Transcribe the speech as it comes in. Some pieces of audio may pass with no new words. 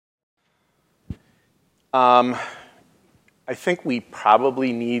I think we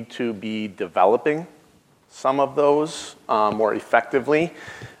probably need to be developing some of those more effectively.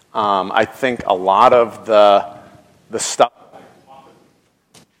 I think a lot of the stuff.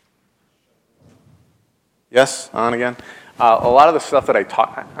 Yes, on again. A lot of the stuff that I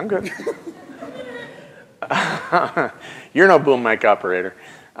talk. I'm good. You're no boom mic operator.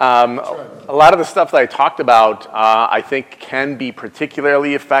 A lot of the stuff that I talked about, I think, can be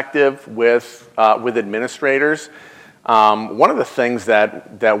particularly effective with administrators. One of the things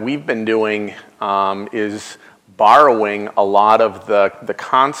that we've been doing is borrowing a lot of the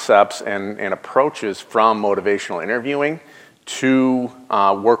concepts and approaches from motivational interviewing to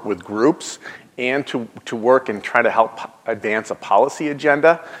work with groups and to work and try to help advance a policy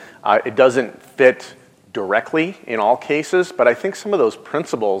agenda. It doesn't fit directly in all cases, but I think some of those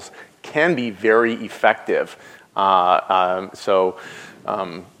principles can be very effective.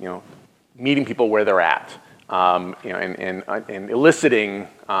 Meeting people where they're at, and eliciting,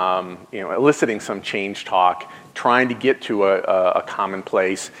 eliciting some change talk, trying to get to a common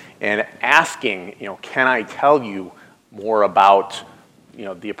place, and asking, can I tell you more about,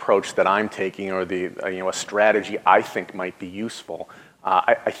 the approach that I'm taking or a strategy I think might be useful.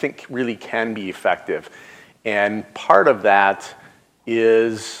 I think really can be effective. And part of that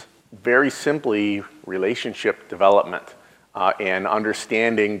is very simply relationship development and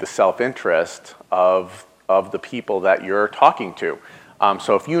understanding the self-interest of the people that you're talking to.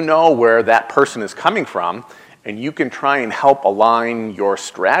 So if you know where that person is coming from and you can try and help align your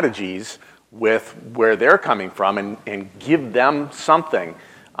strategies with where they're coming from and give them something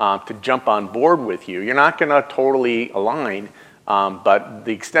to jump on board with you, you're not going to totally align. But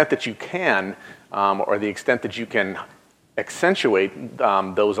the extent that you can, or the extent that you can accentuate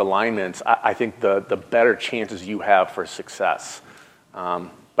those alignments, I think the better chances you have for success.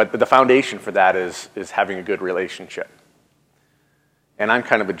 But the foundation for that is having a good relationship. And I'm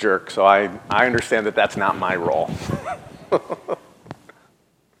kind of a jerk, so I understand that that's not my role.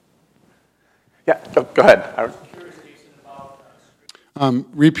 Yeah, go ahead.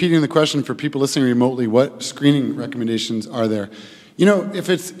 Repeating the question for people listening remotely, what screening recommendations are there? If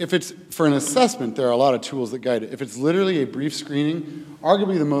it's for an assessment, there are a lot of tools that guide it. If it's literally a brief screening,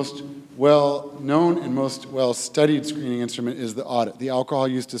 arguably the most well-known and most well-studied screening instrument is the audit, the Alcohol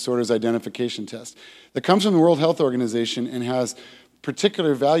Use Disorders Identification Test, that comes from the World Health Organization and has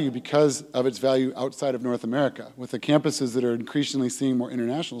particular value because of its value outside of North America. With the campuses that are increasingly seeing more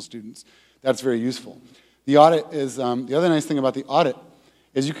international students, that's very useful. The audit is, the other nice thing about the audit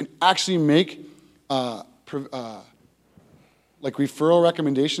is you can actually make like referral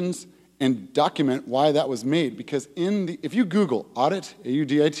recommendations and document why that was made. Because if you Google audit,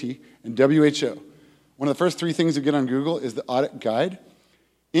 A-U-D-I-T, and WHO, one of the first 3 things you get on Google is the audit guide.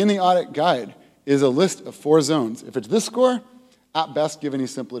 In the audit guide is a list of 4 zones. If it's this score, at best give any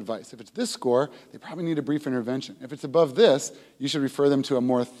simple advice. If it's this score, they probably need a brief intervention. If it's above this, you should refer them to a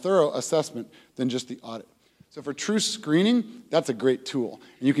more thorough assessment than just the audit. So for true screening, that's a great tool.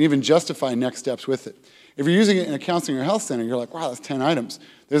 And you can even justify next steps with it. If you're using it in a counseling or health center, you're like, wow, that's 10 items.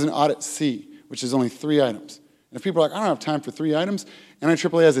 There's an audit C, which is only 3 items. And if people are like, I don't have time for 3 items,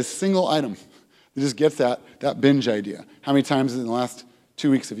 NIAAA has a single item that just gets that binge idea. How many times in the last 2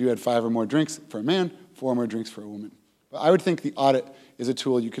 weeks have you had 5 or more drinks for a man, 4 or more drinks for a woman? But I would think the audit is a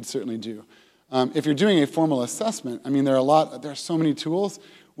tool you could certainly do. If you're doing a formal assessment, I mean, there are so many tools.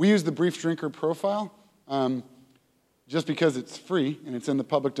 We use the brief drinker profile just because it's free and it's in the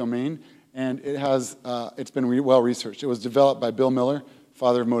public domain, and it's been well researched. It was developed by Bill Miller,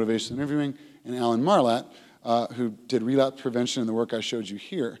 father of motivational interviewing, and Alan Marlatt, who did relapse prevention in the work I showed you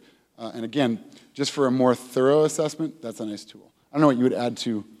here. And again, just for a more thorough assessment, that's a nice tool. I don't know what you would add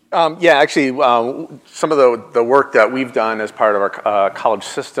to. Yeah, actually, some of the work that we've done as part of our college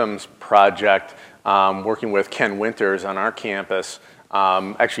systems project, working with Ken Winters on our campus,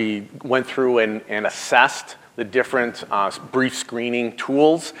 actually went through and assessed the different brief screening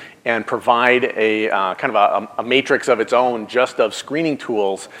tools and provide a kind of a matrix of its own just of screening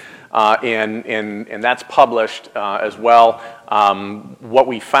tools, and that's published as well. What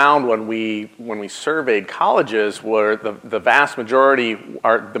we found when we surveyed colleges were the vast majority,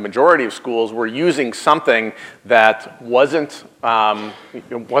 the majority of schools were using something that wasn't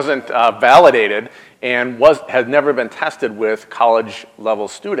validated and had never been tested with college level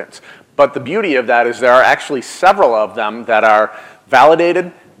students. But the beauty of that is there are actually several of them that are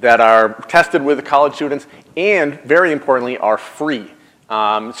validated, that are tested with the college students, and very importantly are free.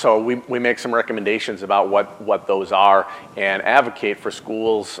 So we make some recommendations about what those are and advocate for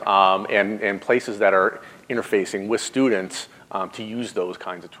schools and places that are interfacing with students to use those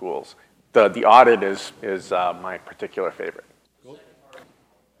kinds of tools. the audit is my particular favorite.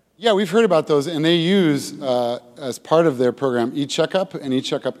 Yeah, we've heard about those, and they use, as part of their program, eCheckup, and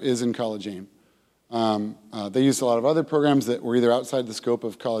eCheckup is in College AIM. They used a lot of other programs that were either outside the scope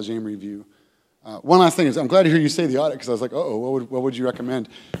of College AIM review. One last thing is, I'm glad to hear you say the audit, because I was like, uh-oh, what would you recommend?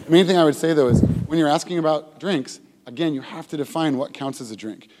 The main thing I would say, though, is when you're asking about drinks, again, you have to define what counts as a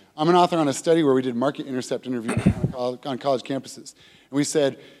drink. I'm an author on a study where we did market intercept interviews on college campuses. And we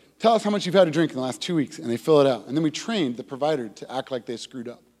said, tell us how much you've had to drink in the last 2 weeks, and they fill it out. And then we trained the provider to act like they screwed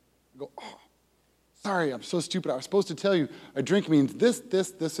up. Go, oh, sorry, I'm so stupid. I was supposed to tell you a drink means this,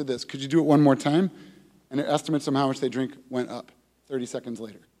 this, this, or this. Could you do it one more time? And their estimates on how much they drink went up 30 seconds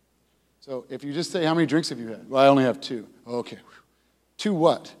later. So if you just say, how many drinks have you had? Well, I only have 2. Oh, okay. 2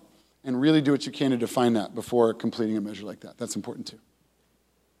 what? And really do what you can to define that before completing a measure like that. That's important too.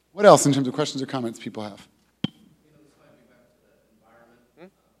 What else in terms of questions or comments people have?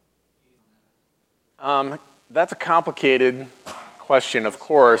 That's a complicated question, of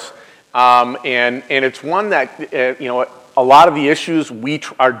course. And it's one that, a lot of the issues we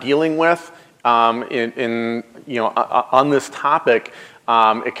are dealing with on this topic,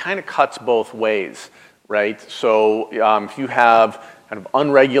 it kind of cuts both ways, right? So if you have kind of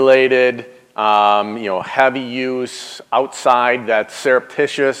unregulated, heavy use outside that's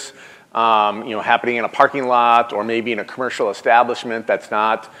surreptitious, happening in a parking lot or maybe in a commercial establishment that's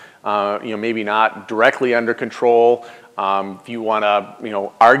not, maybe not directly under control. If you want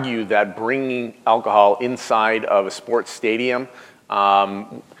to, argue that bringing alcohol inside of a sports stadium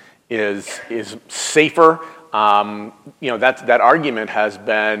is safer, that argument has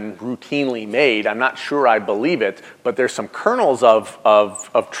been routinely made. I'm not sure I believe it, but there's some kernels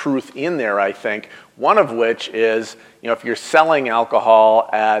of truth in there, I think. One of which is, if you're selling alcohol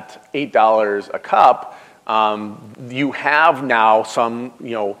at $8 a cup, you have now some,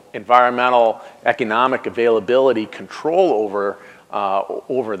 environmental, economic availability control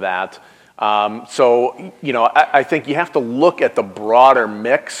over that. So, I think you have to look at the broader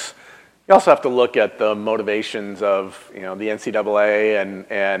mix. You also have to look at the motivations of, the NCAA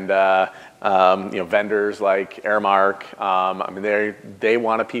and vendors like Airmark. They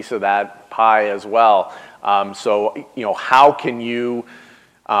want a piece of that pie as well. So, how can you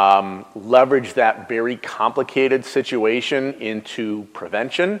leverage that very complicated situation into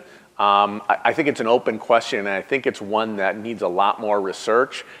prevention? I think it's an open question, and I think it's one that needs a lot more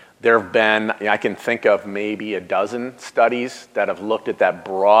research. There have been, I can think of maybe a dozen studies that have looked at that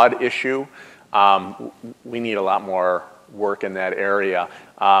broad issue. We need a lot more work in that area.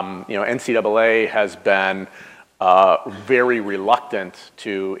 NCAA has been very reluctant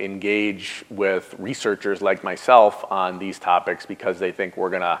to engage with researchers like myself on these topics because they think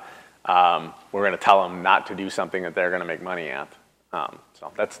we're gonna tell them not to do something that they're gonna make money at.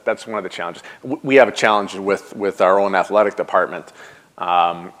 So that's one of the challenges. We have a challenge with our own athletic department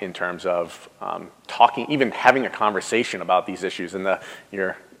in terms of talking, even having a conversation about these issues. And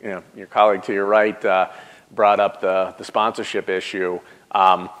your colleague to your right brought up the sponsorship issue.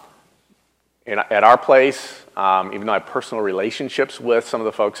 At our place, even though I have personal relationships with some of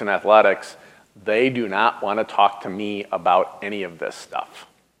the folks in athletics, they do not want to talk to me about any of this stuff.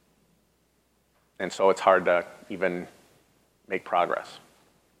 And so it's hard to even make progress.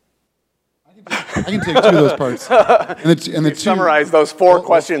 I can take 2 of those parts. And the summarize those 4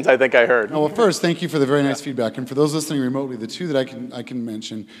 questions I think I heard. Well, first, thank you for the very nice feedback. And for those listening remotely, the 2 that I can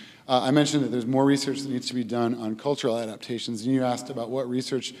mention, I mentioned that there's more research that needs to be done on cultural adaptations. And you asked about what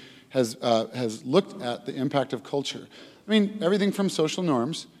research has looked at the impact of culture. I mean, everything from social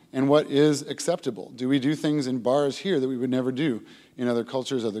norms and what is acceptable. Do we do things in bars here that we would never do in other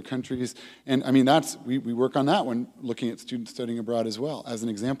cultures, other countries? And I mean, we work on that one, looking at students studying abroad as well, as an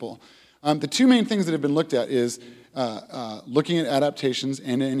example. The 2 main things that have been looked at is looking at adaptations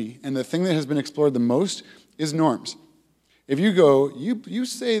and the thing that has been explored the most is norms. If you go, you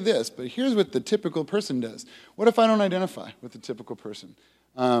say this, but here's what the typical person does. What if I don't identify with the typical person?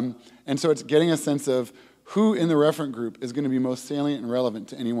 And so it's getting a sense of who in the referent group is going to be most salient and relevant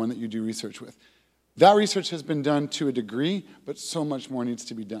to anyone that you do research with. That research has been done to a degree, but so much more needs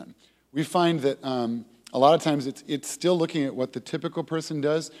to be done. We find that a lot of times it's still looking at what the typical person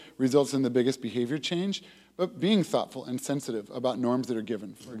does results in the biggest behavior change, but being thoughtful and sensitive about norms that are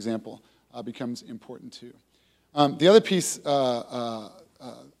given, for example, becomes important too. The other piece, well,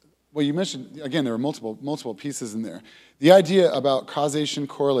 you mentioned, again, there were multiple pieces in there. The idea about causation,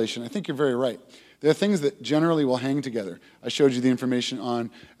 correlation, I think you're very right. There are things that generally will hang together. I showed you the information on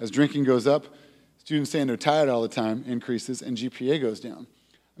as drinking goes up, students saying they're tired all the time increases, and GPA goes down.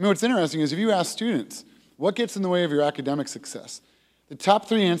 I mean, what's interesting is if you ask students, what gets in the way of your academic success? The top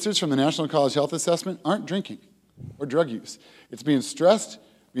 3 answers from the National College Health Assessment aren't drinking or drug use. It's being stressed,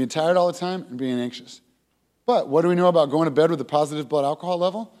 being tired all the time, and being anxious. But what do we know about going to bed with a positive blood alcohol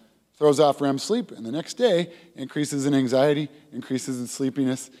level? Throws off REM sleep, and the next day increases in anxiety, increases in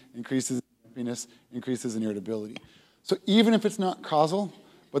sleepiness, increases in happiness, increases in irritability. So even if it's not causal,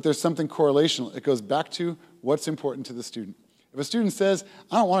 but there's something correlational, it goes back to what's important to the student. If a student says,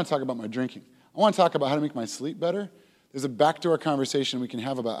 I don't want to talk about my drinking, I want to talk about how to make my sleep better, there's a backdoor conversation we can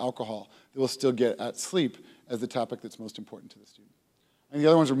have about alcohol that we'll still get at sleep as the topic that's most important to the student. And the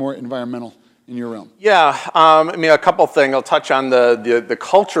other ones are more environmental in your realm. Yeah, I mean, a couple things. I'll touch on the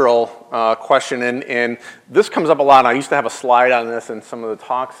cultural question, and this comes up a lot. I used to have a slide on this in some of the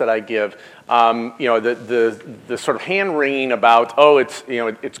talks that I give. You know, the sort of hand wringing about, oh, it's, you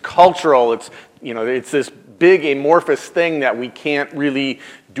know, it's cultural. It's, you know, it's this big amorphous thing that we can't really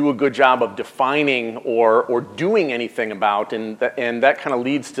do a good job of defining or doing anything about, and that kind of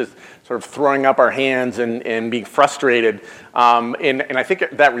leads to sort of throwing up our hands and being frustrated. And I think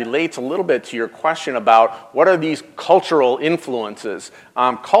that relates a little bit to your question about what are these cultural influences.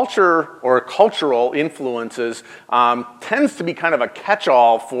 Culture or cultural influences tends to be kind of a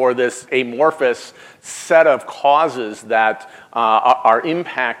catch-all for this amorphous set of causes that are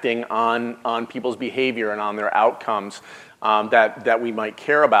impacting on people's behavior and on their outcomes that we might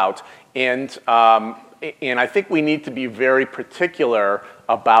care about. And I think we need to be very particular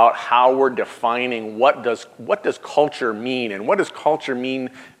about how we're defining what does culture mean, and what does culture mean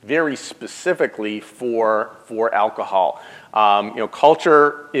very specifically for alcohol. You know,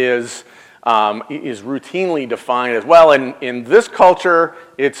 culture is routinely defined as, well, in this culture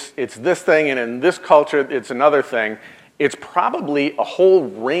it's this thing, and in this culture it's another thing. It's probably a whole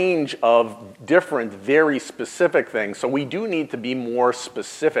range of different, very specific things. So we do need to be more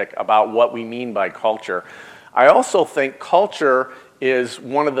specific about what we mean by culture. I also think culture is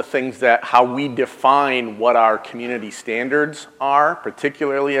one of the things that how we define what our community standards are,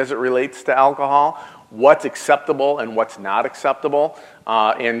 particularly as it relates to alcohol, what's acceptable and what's not acceptable.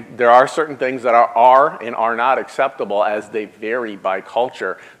 And there are certain things that are and are not acceptable as they vary by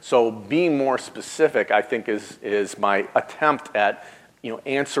culture. So being more specific, I think, is my attempt at, you know,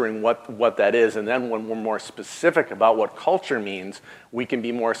 answering what that is. And then when we're more specific about what culture means, we can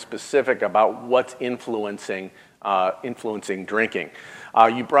be more specific about what's influencing drinking.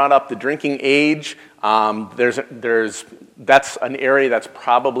 You brought up the drinking age. That's an area that's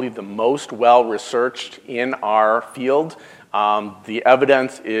probably the most well-researched in our field. The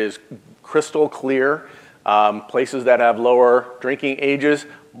evidence is crystal clear. Places that have lower drinking ages,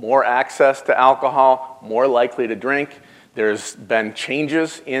 more access to alcohol, more likely to drink. There's been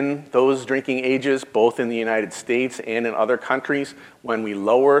changes in those drinking ages, both in the United States and in other countries. When we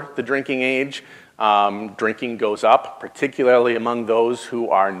lower the drinking age, drinking goes up, particularly among those who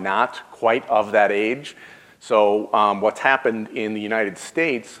are not quite of that age. So what's happened in the United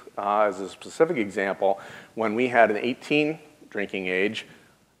States, as a specific example, when we had an 18 drinking age,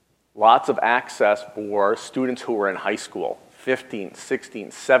 lots of access for students who were in high school, 15, 16,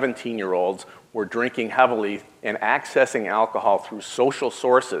 17-year-olds were drinking heavily and accessing alcohol through social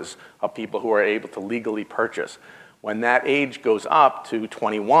sources of people who are able to legally purchase. When that age goes up to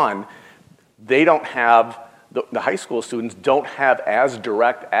 21, they don't have, the high school students don't have as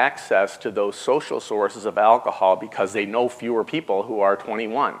direct access to those social sources of alcohol because they know fewer people who are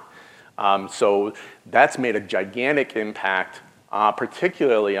 21. So that's made a gigantic impact,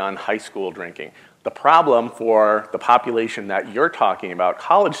 particularly on high school drinking. The problem for the population that you're talking about,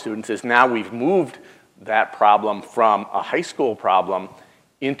 college students, is now we've moved that problem from a high school problem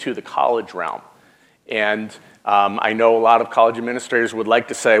into the college realm. And I know a lot of college administrators would like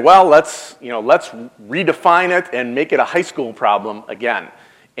to say, well, let's redefine it and make it a high school problem again.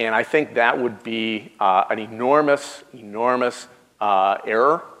 And I think that would be an enormous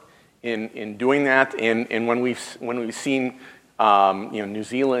error in doing that. And when we've seen New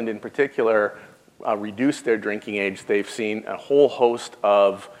Zealand in particular reduce their drinking age, they've seen a whole host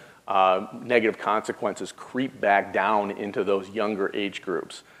of negative consequences creep back down into those younger age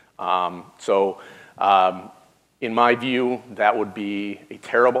groups. In my view, that would be a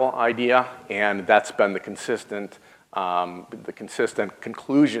terrible idea, and that's been the consistent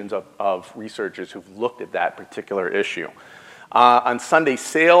conclusions of researchers who've looked at that particular issue. On Sunday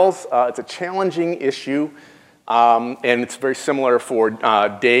sales, it's a challenging issue, and it's very similar for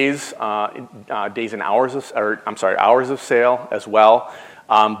days and hours of sale as well.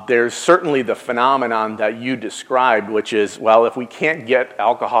 There's certainly the phenomenon that you described, which is, well, if we can't get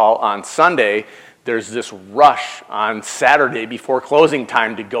alcohol on Sunday, there's this rush on Saturday before closing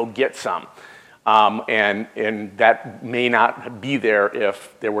time to go get some. And that may not be there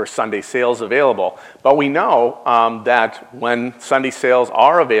if there were Sunday sales available. But we know that when Sunday sales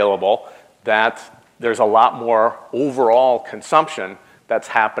are available, that there's a lot more overall consumption that's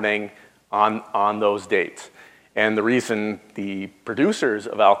happening on those dates. And the reason the producers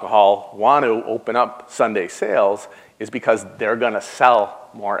of alcohol want to open up Sunday sales is because they're going to sell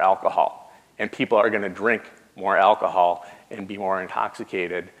more alcohol. And people are going to drink more alcohol and be more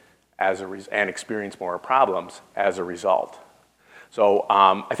intoxicated and experience more problems as a result. So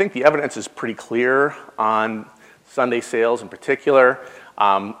I think the evidence is pretty clear on Sunday sales in particular.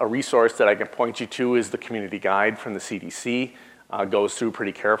 A resource that I can point you to is the community guide from the CDC. Goes through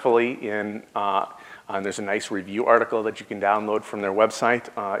pretty carefully and there's a nice review article that you can download from their website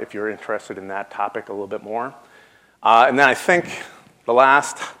if you're interested in that topic a little bit more. And then I think the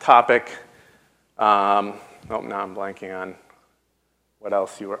last topic, now I'm blanking on what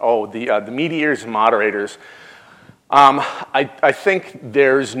else you were, the mediators and moderators. I think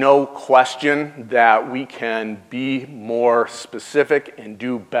there's no question that we can be more specific and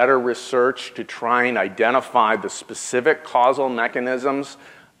do better research to try and identify the specific causal mechanisms,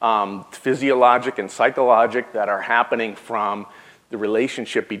 physiologic and psychologic, that are happening from the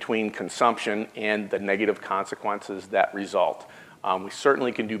relationship between consumption and the negative consequences that result. We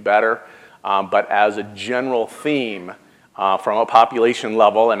certainly can do better, but as a general theme, from a population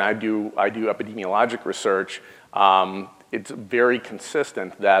level, and I do epidemiologic research, it's very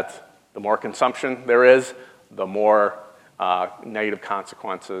consistent that the more consumption there is, the more negative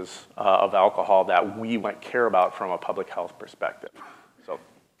consequences of alcohol that we might care about from a public health perspective. So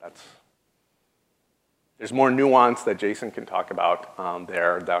there's more nuance that Jason can talk about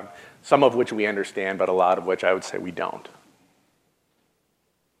there, some of which we understand, but a lot of which I would say we don't.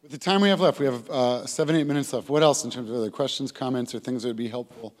 With the time we have left, we have 7, 8 minutes left. What else in terms of other questions, comments, or things that would be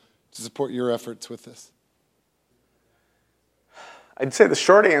helpful to support your efforts with this? I'd say the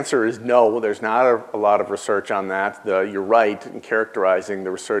short answer is no. There's not a lot of research on that. You're right in characterizing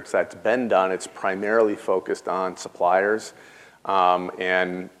the research that's been done. It's primarily focused on suppliers,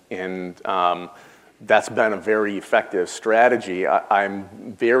 and that's been a very effective strategy.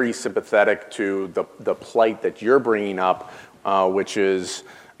 I'm very sympathetic to the plight that you're bringing up, which is,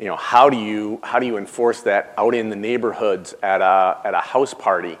 how do you enforce that out in the neighborhoods at a house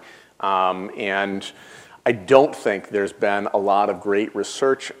party? And I don't think there's been a lot of great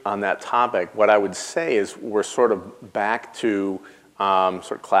research on that topic. What I would say is we're sort of back to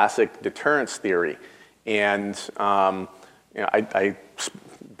sort of classic deterrence theory. And I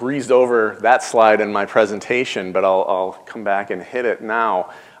breezed over that slide in my presentation, but I'll come back and hit it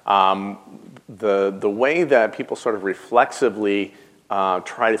now. The way that people sort of reflexively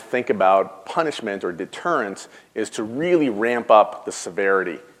try to think about punishment or deterrence is to really ramp up the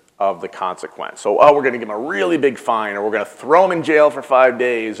severity of the consequence. So, we're going to give them a really big fine, or we're going to throw them in jail for 5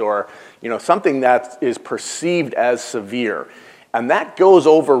 days, or something that is perceived as severe. And that goes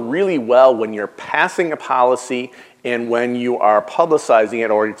over really well when you're passing a policy and when you are publicizing it,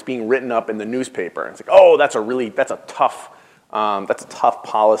 or it's being written up in the newspaper. It's like, that's a tough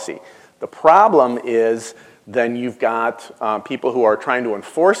policy. The problem is then you've got people who are trying to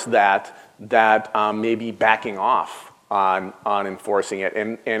enforce that may be backing off on enforcing it.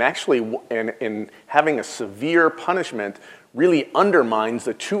 And actually, in having a severe punishment really undermines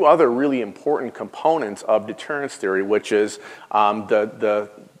the two other really important components of deterrence theory, which is the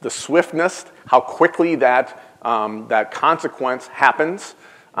swiftness, how quickly that consequence happens.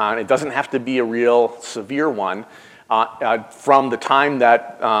 It doesn't have to be a real severe one. From the time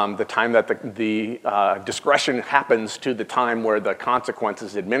that the discretion happens to the time where the consequence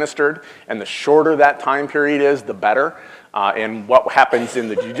is administered, and the shorter that time period is, the better. And what happens in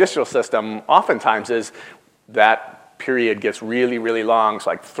the judicial system oftentimes is that period gets really, really long. It's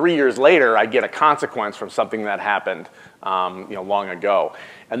like 3 years later, I get a consequence from something that happened, long ago.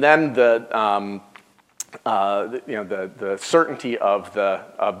 And then the certainty of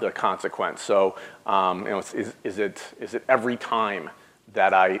the consequence. So, is it every time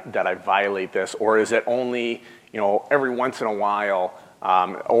that I violate this, or is it only every once in a while,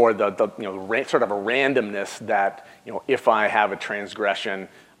 or sort of a randomness that if I have a transgression,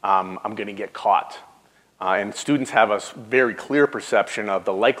 I'm going to get caught. And students have a very clear perception of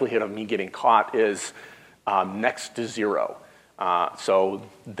the likelihood of me getting caught is next to zero. So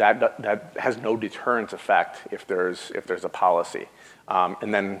that has no deterrence effect if there's a policy.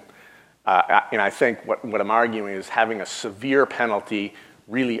 And then I think what I'm arguing is having a severe penalty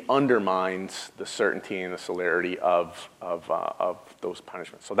really undermines the certainty and the celerity of those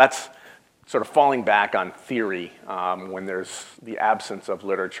punishments. So that's sort of falling back on theory when there's the absence of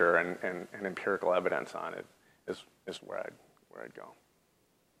literature and empirical evidence on it is where I'd go.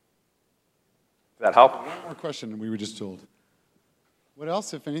 Does that help? One more question we were just told. What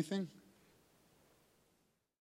else, if anything?